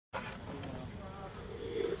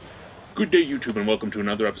Good day, YouTube, and welcome to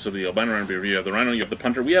another episode of the Albino Rhino beer. You have the Rhino, you have the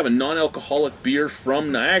Punter. We have a non-alcoholic beer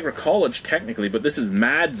from Niagara College, technically, but this is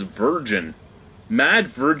MADD's Virgin. MADD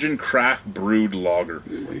Virgin Craft Brewed Lager.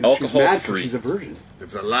 Alcohol-free. She's a virgin.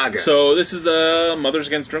 It's a lager. So this is a Mothers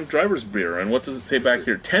Against Drunk Drivers beer, and what does it say back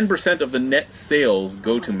here? 10% of the net sales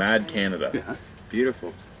go to MADD Canada. Yeah.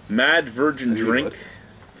 Beautiful. MADD Virgin Drink,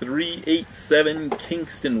 387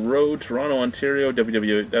 Kingston Road, Toronto, Ontario,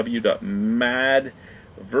 www.maddvirgindrink.com.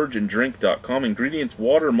 Ingredients: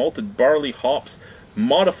 water, malted barley, hops,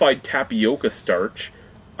 modified tapioca starch,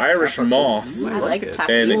 Irish moss, I like it.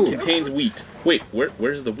 and it contains wheat. Wait,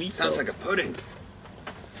 where's the wheat? Sounds though? like a pudding.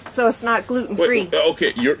 So it's not gluten-free. Wait,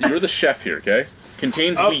 okay, you're the chef here, okay?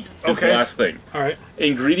 Contains wheat is the last thing. Alright.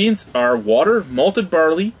 Ingredients are water, malted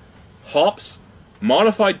barley, hops,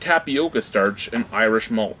 modified tapioca starch, and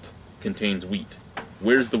Irish malt. Contains wheat.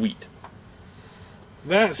 Where's the wheat?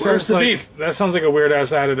 That sounds the like beef? that sounds like a weird ass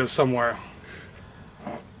additive somewhere.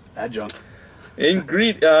 Adjunct.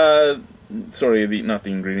 Sorry, not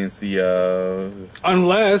the ingredients.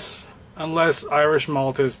 Unless Irish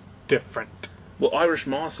malt is different. Well, Irish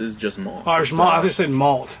moss is just moss. Irish malt. I just said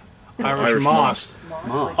malt. Irish moss.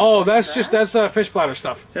 Mom. Oh, that's fish bladder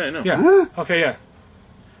stuff. Yeah, I know. Yeah. Okay. Yeah.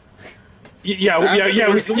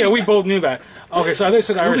 Yeah. We both knew that. Okay, so I think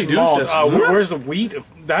said Irish malt. Where's the wheat?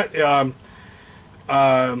 That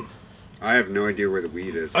I have no idea where the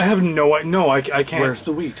wheat is. I have no. I can't. Where's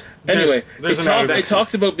the wheat? Anyway, There's it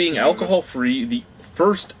talks about being alcohol-free, the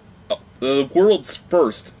world's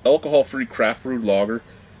first alcohol-free craft brewed lager,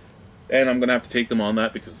 and I'm going to have to take them on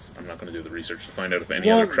that because I'm not going to do the research to find out if any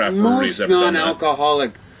other craft breweries most ever done that.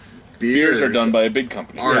 non-alcoholic Beers are done by a big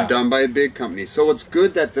company. Done by a big company, so it's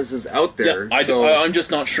good that this is out there. Yeah, I'm just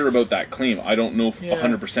not sure about that claim. I don't know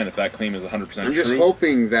 100% if that claim is 100% true. I'm just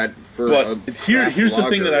hoping that for. But here's the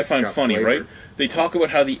thing that I it's find got funny, flavor. right? They talk about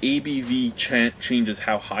how the ABV changes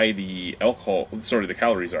how high the the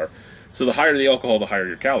calories are. So the higher the alcohol, the higher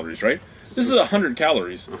your calories, right? This is 100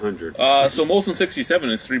 calories. 100. So Molson 67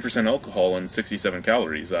 is 3% alcohol and 67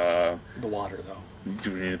 calories. The water, though.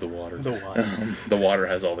 You need the water. The water. The water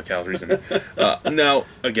has all the calories in it. Now,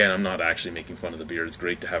 again, I'm not actually making fun of the beer. It's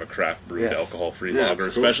great to have a craft brewed alcohol-free lager,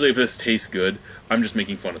 especially if this tastes good. I'm just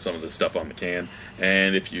making fun of some of the stuff on the can.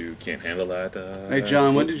 And if you can't handle that... Hey,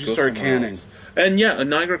 John, when did you start canning? And yeah,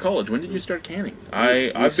 Niagara College. When did you start canning?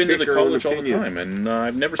 I've been to the college all the time, and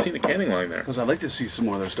I've never seen a canning line there. Because I'd like to see some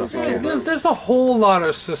more of their stuff. There's a whole lot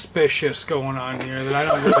of suspicious going on here that I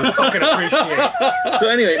don't really fucking appreciate. So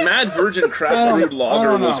anyway, MADD Virgin Craft Brewed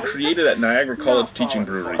Lager was created at Niagara College Teaching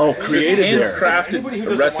Brewery. Oh, created this there.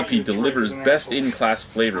 handcrafted recipe delivers best-in-class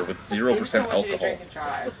flavor with 0% alcohol.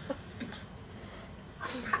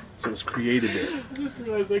 So it was created there. I just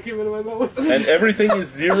realized that came out of my mouth. And everything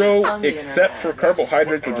is zero except for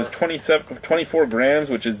carbohydrates, which is 24 grams,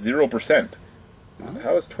 which is 0%.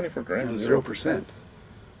 How is 24 grams 0%?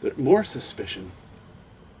 More suspicion.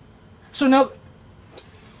 So now,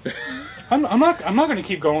 I'm not going to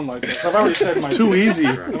keep going like this. I've already said my piece. Too easy.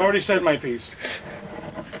 I've already said my piece.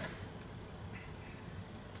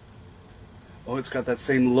 Oh, it's got that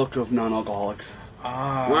same look of non-alcoholics.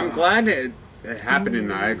 Well, I'm glad it happened in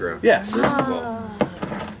Niagara. Yes. First of all.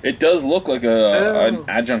 It does look like an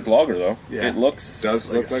adjunct lager, though. Yeah. It looks...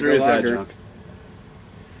 Does look like a serious lager. adjunct.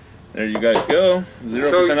 There you guys go.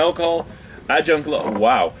 0% alcohol. Adjunct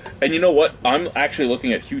wow. And you know what? I'm actually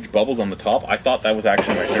looking at huge bubbles on the top. I thought that was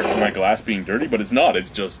actually my glass being dirty, but it's not. It's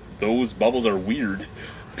just those bubbles are weird.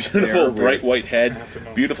 Beautiful bright white head.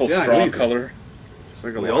 Beautiful straw color. It's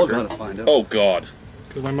like a We all lager. gotta find out. Oh, God.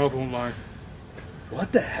 Because my mouth won't lie.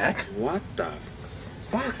 What the heck? What the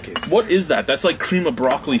fuck is What is that? That's like cream of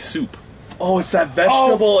broccoli soup. Oh, it's that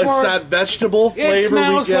vegetable. It's that vegetable flavor It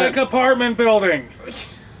smells we get. like apartment building.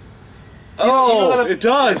 Oh, it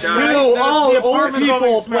does too. Oh, old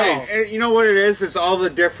people place. You know what it is? It's all the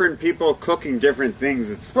different people cooking different things.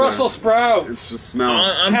 It's Brussels sprouts. It's the smell.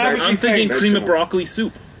 I'm thinking cream of broccoli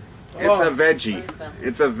soup. It's a veggie.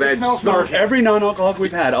 It's a veg. Every non-alcoholic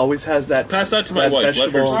we've had always has that. Pass that to my wife. Let her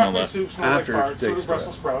smell Broccoli that. soup smells After like it farts. So takes does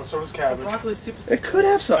Brussels sprouts. So does cabbage. Broccoli soup is It could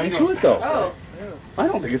have something to it, though. Oh. I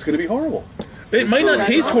don't think it's going to be horrible. It might not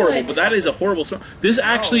taste horrible, but that is a horrible smell. This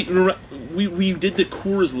actually, we did the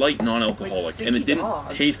Coors Light non-alcoholic, and it didn't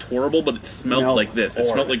taste horrible, but it smelled like this. It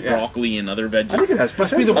smelled like broccoli and other veggies. I think it has.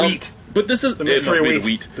 Must be the wheat. But this is The mystery it must be wheat. the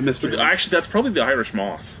wheat. The mystery But wheat. actually, that's probably the Irish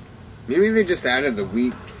moss. Maybe they just added the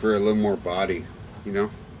wheat for a little more body. You know.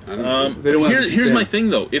 I don't know. They don't want it to Here's thin. my thing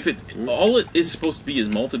though. If all it is supposed to be is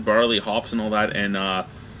malted barley, hops, and all that, and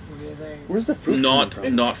Where's the fruit? coming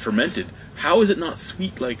from? not fermented, how is it not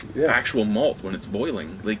sweet like actual malt when it's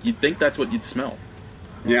boiling? Like you'd think that's what you'd smell.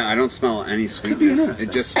 Yeah, I don't smell any sweetness.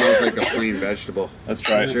 It just smells like a plain vegetable. Let's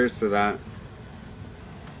try it. Cheers to that.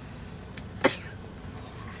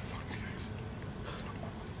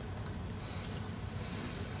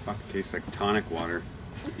 Fuck, it tastes like tonic water.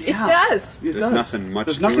 It does. It There's does. nothing much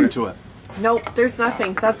There's to nothing it. to it. Nope, there's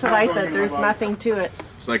nothing. That's what I said. There's nothing to it.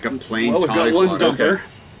 It's like a plain Well, we've got tonic one water. dumper.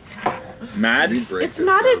 Mad. You break It's this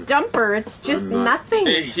not down. a dumper. It's just I'm not. nothing.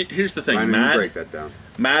 Here's the thing, Ryan, you Mad. break that down.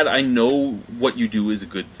 Mad, I know what you do is a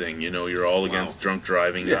good thing. You know, you're all against drunk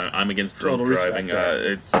driving. Yeah. I'm against drunk Total respect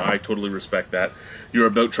driving. that. I totally respect that. You're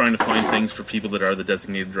about trying to find things for people that are the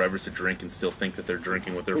designated drivers to drink and still think that they're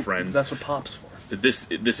drinking with their friends. That's what Pop's for. This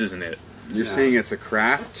isn't it. You're saying it's a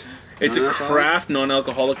craft? It's a Non-alcoholic? craft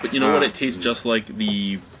non-alcoholic, but you know what? It tastes just like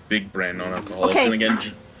the big brand non-alcoholics. Okay. And again,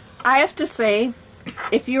 I have to say,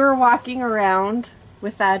 if you were walking around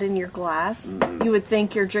with that in your glass, you would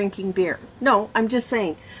think you're drinking beer. No, I'm just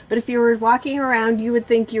saying. But if you were walking around, you would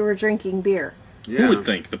think you were drinking beer. Yeah. who would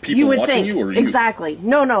think? The people You would watching think. you or you? Exactly.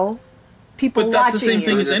 No. People But that's watching the same you.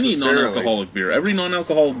 thing as Not any necessarily. non-alcoholic beer. Every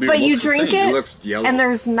non-alcoholic beer But you looks drink the same. it, It looks yellow. and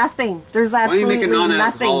there's nothing. There's Why don't you absolutely make a nothing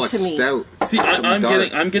non-alcoholic to me. stout? See, Something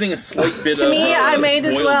dark. I'm getting a slight bit To of me, I may as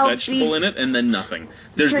boiled well vegetable be in it, and then nothing.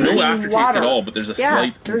 There's drinking no aftertaste water. at all, but there's a Yeah,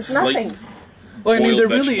 there's slight. nothing. Well, I mean, there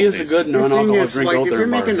boiled really vegetable is a taste. good The thing non-alcoholic is, drink like, out if there. you're in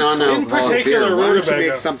making bars. non-alcoholic particular, beer, why don't you rutabaga.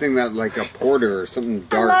 make something that, like a porter or something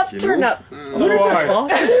dark? I love you know? turnip. So do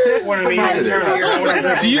I. One of these Positive.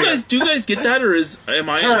 turnip. Do you guys get that, or am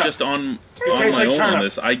I Turnip. just on tastes my like own on turnip.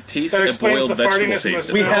 this? I taste That a explains boiled the vegetable fartiness and the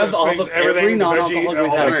taste. We smell. have all Explains of every everything, the non-alcoholic veggie,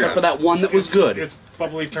 we've had, all except that. for that one that was good. It's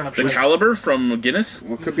bubbly turnip The soup. Caliber from Guinness,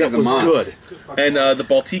 Well, it could be That the was moss. good. and the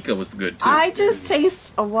Baltica was good too. I just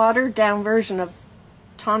taste a watered down version of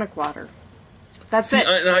tonic water. That's See,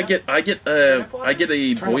 it. I get a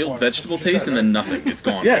boiled water. vegetable taste, and then nothing. It's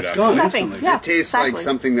gone. Yeah, right it's after. gone. Nothing. instantly. Yeah, It tastes exactly. like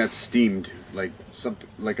something that's steamed, like something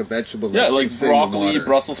like a vegetable. Yeah, That's like been sitting in broccoli, water.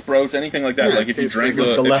 Brussels sprouts, anything like that. Yeah, like if you tastes drank like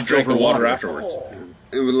the, the if you drank the leftover water water. afterwards,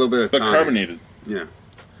 And with a little bit of but tonic. carbonated. Yeah.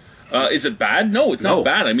 Is it bad? No, it's No. not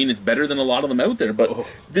bad. I mean, it's better than a lot of them out there. But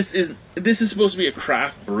this is supposed to be a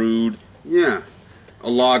craft brewed, Yeah. A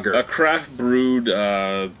lager.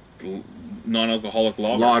 non-alcoholic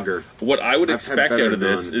lager. Lager. What I would I've had expect better out of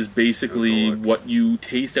this is basically non-alcoholic. what you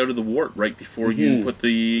taste out of the wort right before you put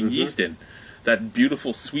the yeast in. That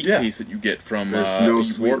beautiful sweet Yeah. taste that you get from There's no wort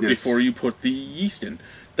sweetness. before you put the yeast in.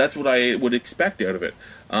 That's what I would expect out of it.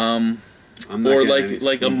 I'm not Or getting any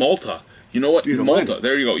like a sweet. Malta. You know what? You don't Malta. mind.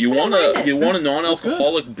 There you go. You want a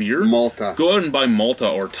non-alcoholic beer? Malta. Go out and buy Malta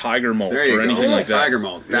or Tiger Malt There you or go. anything like that. Tiger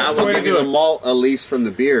malt. That That's the will way to give do you the it. malt at least from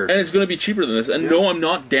the beer. And it's going to be cheaper than this. And no, I'm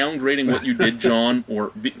not downgrading what you did, John. No.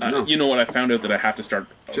 You know what? I found out that I have to start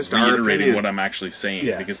Just our reiterating opinion. what I'm actually saying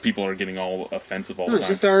Yes. because people are getting all offensive all No, the it's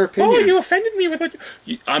time. just our opinion. Oh, you offended me with what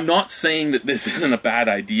I'm not saying that this isn't a bad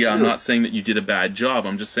idea. I'm not saying that you did a bad job.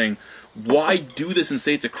 I'm just saying, why do this and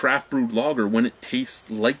say it's a craft brewed lager when it tastes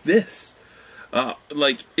like this?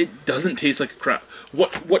 Like, it doesn't taste like a crap.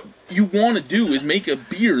 What you want to do is make a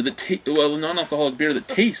beer that a non-alcoholic beer that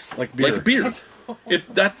tastes Like beer. If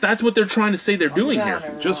that's what they're trying to say they're doing here.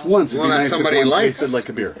 Just once. Well, It'd be that nice somebody if one likes. tasted like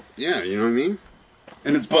a beer. Yeah, you know what I mean?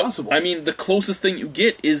 And it's But, possible. I mean, the closest thing you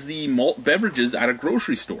get is the malt beverages at a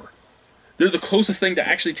grocery store. They're the closest thing to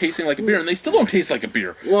actually tasting like a beer, and they still don't taste like a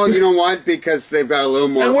beer. Well, you know what? Because they've got a little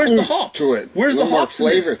more And where's the oomph hops? to it. Where's a the little hops more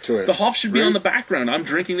in flavor this? to it. The hops should be right? on the background. I'm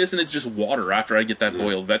drinking this, and it's just water after I get that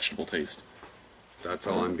boiled vegetable taste. That's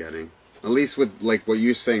all I'm getting. At least with like what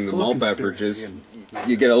you're saying, the Full malt conspiracy beverages,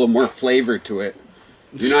 you get a little more flavor to it.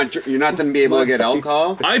 You're not going to be able to get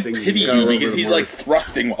alcohol. I Thing pity got a you little because bit he's more. like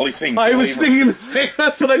thrusting while he's saying I was flavor. thinking the same.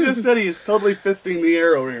 That's what I just said. He's totally fisting the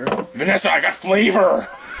air over here. Vanessa, I got flavor.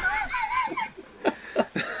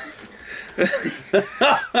 On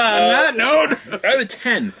that note, Out of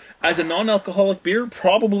 10, as a non-alcoholic beer,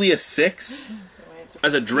 probably a 6.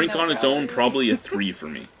 As a drink on its own, probably a 3 for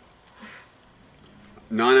me.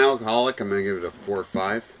 Non-alcoholic, I'm going to give it a 4 or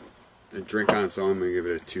 5. A drink on its own, I'm going to give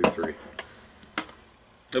it a 2 3.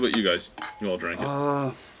 How about you guys? You all drank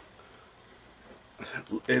it.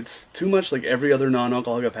 it's too much like every other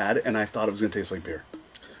non-alcoholic I've had, and I thought it was going to taste like beer.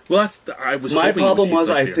 Well, I was. My hoping it would problem taste was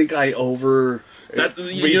like I beer. think I That's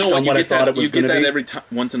reached on what I thought it was you get going to that be. every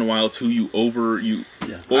once in a while too. You I was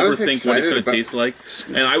overthink what it's excited going to about- taste like,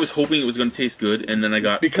 and I was hoping it was going to taste good, and then I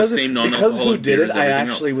got because the same because non-alcoholic who did beer it, as I everything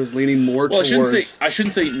actually else. was leaning more Well, towards. I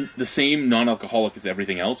shouldn't say the same non-alcoholic as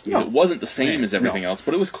everything else because No. it wasn't the same Yeah, as everything no. else,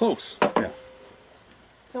 but it was close. Yeah.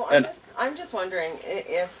 So And- I'm just wondering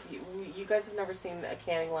if you guys have never seen a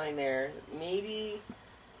canning line there. Maybe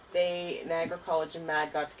Niagara College and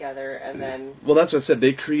MADD got together and then Well, that's what I said.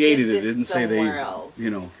 They created Did it. this Didn't say they. somewhere else. You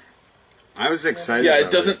know. I was excited. Yeah,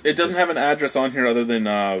 about it doesn't have an address on here other than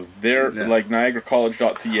their like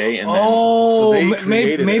NiagaraCollege.ca and then Oh, So they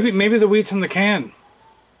created maybe the wheat's in the can.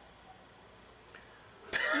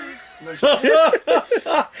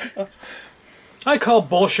 I call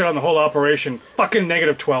bullshit on the whole operation. Fucking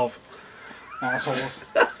 -12. Assholes.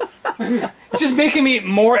 It's just making me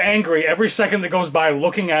more angry every second that goes by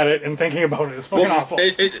looking at it and thinking about it. It's fucking awful.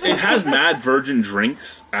 It has MADD Virgin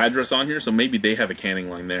Drinks address on here, so maybe they have a canning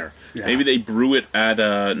line there. Yeah. Maybe they brew it at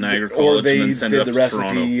Niagara Or College they and then send did it up the to recipe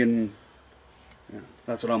Toronto. and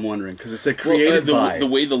that's what I'm wondering because it's a Well, created by. the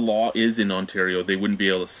way the law is in Ontario, they wouldn't be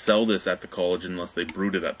able to sell this at the college unless they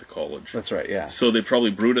brewed it at the college. That's right. Yeah. So they probably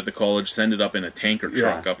brewed at the college, send it up in a tanker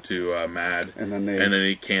truck Yeah. up to MADD, And then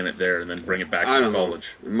they- can it there and then bring it back I to don't the know.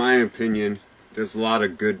 college. In my opinion, there's a lot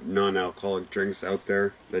of good non-alcoholic drinks out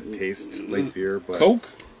there that taste like beer, but Coke?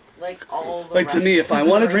 Like all the Like to me, if I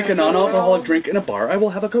want to drink a non-alcoholic drink in a bar, I will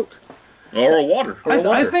have a Coke. Or a water.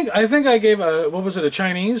 I think I gave a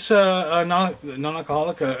Chinese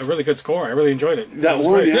non-alcoholic a really good score. I really enjoyed it. That It was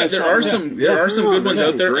one, great. yeah. Yeah, there are some good ones there's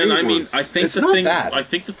out there, some and I great mean, ones. I think It's the not thing, bad. I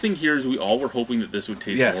think the thing here is we all were hoping that this would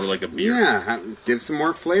taste Yes. more like a beer. yeah, give some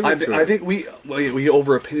more flavor to it. I think we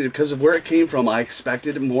over-opinionated because of where it came from. I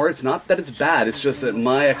expected more. It's not that it's bad. It's just that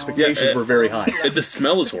my expectations were very high. The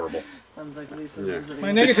smell is horrible. Sounds like Lisa's Yeah. visiting.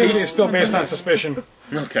 My negativity is still based on suspicion.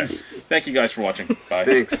 Okay. Thank you guys for watching. Bye.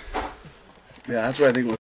 Thanks. Yeah, that's what I think.